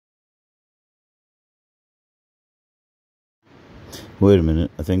Wait a minute,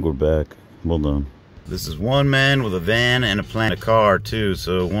 I think we're back. Hold on. This is one man with a van and a car too,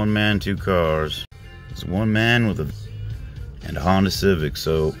 so one man, two cars. It's one man with a Honda Civic,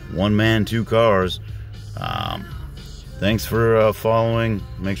 so one man, two cars. Thanks for following.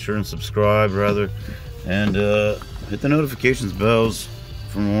 Make sure and subscribe, rather, and hit the notifications bells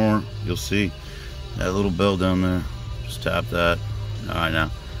for more. You'll see that little bell down there. Just tap that. All right,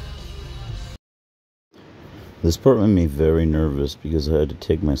 now. This part made me very nervous because I had to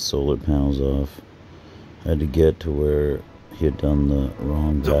take my solar panels off. I had to get to where he had done the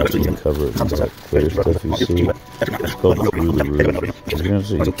wrong vacuum cover. It's that clear stuff you see. It's called through the roof. You're going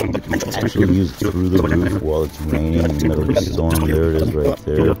to actually use through the roof while it's raining in the middle of the storm. There it is right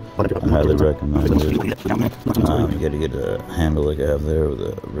there. I highly recommend it. You got to get a handle like I have there with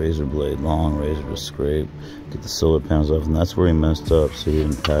a razor blade, long razor to scrape. Get the solar panels off, and that's where he messed up, so he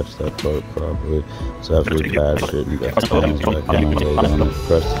didn't patch that part properly. So after we patched it and got the panels back on, laid on it,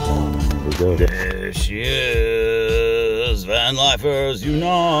 pressed it down, and here we go. There she is, Van Lifers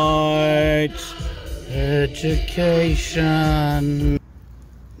Unite! Education.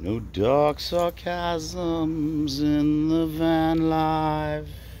 No dark sarcasms in the van life.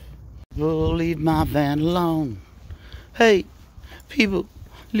 People, leave my van alone. Hey, people,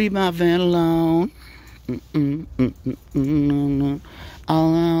 leave my van alone.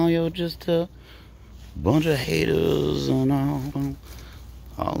 All now you're just a bunch of haters, and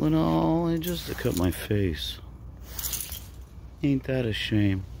all in all, they just to cut my face. Ain't that a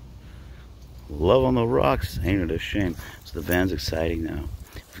shame? Love on the rocks, ain't it a shame? So the van's exciting now.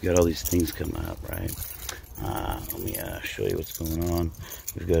 We've got all these things coming up, right? Let me show you what's going on.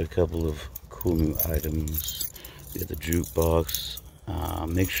 We've got a couple of cool new items. We got the jukebox.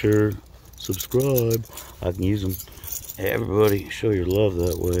 Make sure subscribe. I can use them. Hey, everybody, show your love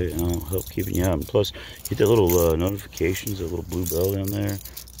that way, and I'll help keeping you out. And plus, get that little notifications, that little blue bell down there. I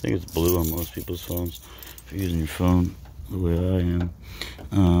think it's blue on most people's phones. If you're using your phone the way I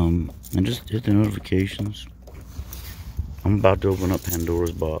am, and just hit the notifications. I'm about to open up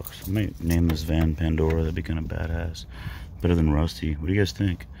Pandora's box. I might name this van Pandora. That'd be kind of badass. Better than Rusty. What do you guys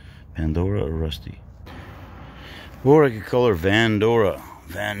think? Pandora or Rusty? Or I could call her Vandora.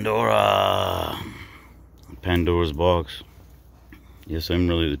 Vandora. Pandora's box. Yes, I'm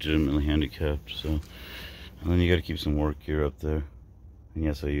really legitimately handicapped, so. And then you gotta keep some work gear up there. And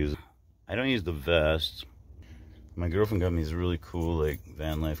yes, I use it. I don't use the vest. My girlfriend got me these really cool, like,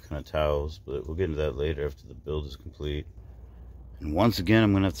 van life kind of towels, but we'll get into that later after the build is complete. And once again,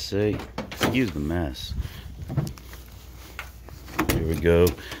 I'm gonna have to say, excuse the mess. Here we go.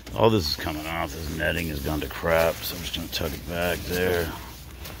 All this is coming off. This netting has gone to crap, so I'm just gonna tuck it back there.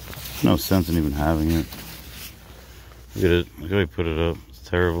 There's no sense in even having it. Look at it. Look how I put it up. It's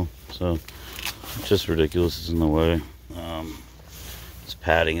terrible. So, it's just ridiculous. It's in the way. This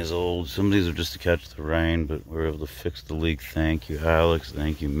padding is old. Some of these are just to catch the rain, but we were able to fix the leak. Thank you, Alex.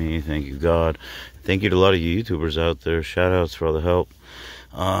 Thank you, me. Thank you, God. Thank you to a lot of you YouTubers out there. Shout outs for all the help.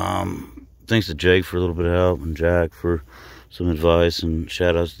 Thanks to Jake for a little bit of help, and Jack for some advice, and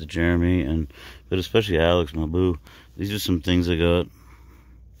shout outs to Jeremy, but especially Alex, my boo. These are some things I got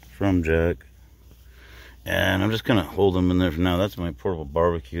from Jack. And I'm just gonna hold them in there for now. That's my portable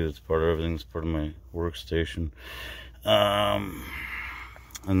barbecue. That's part of everything. It's part of my workstation.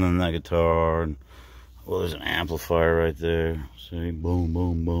 And then that guitar. And, well, there's an amplifier right there. See, boom,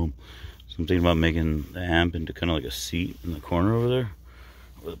 boom, boom. So I'm thinking about making the amp into kind of like a seat in the corner over there,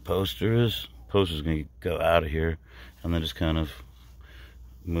 where the poster is. The poster's gonna go out of here, and then just kind of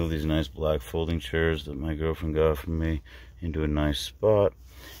move these nice black folding chairs that my girlfriend got from me into a nice spot,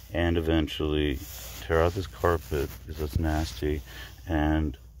 and eventually tear out this carpet because that's nasty,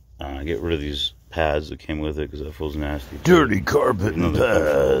 and get rid of these pads that came with it because that feels nasty. Dirty carpet and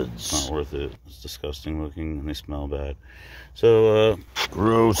pads. It's not worth it. It's disgusting looking and they smell bad. So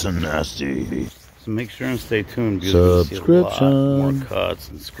gross and nasty. So make sure and stay tuned because you'll see a lot more cuts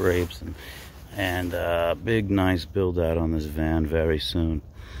and scrapes and big nice build out on this van very soon.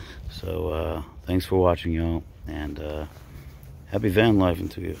 So thanks for watching, y'all, and happy van life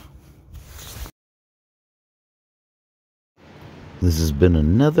to you. This has been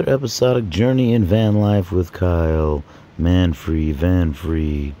another episodic journey in van life with Kyle. Man free, van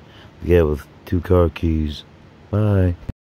free. Yeah, with 2 car keys. Bye.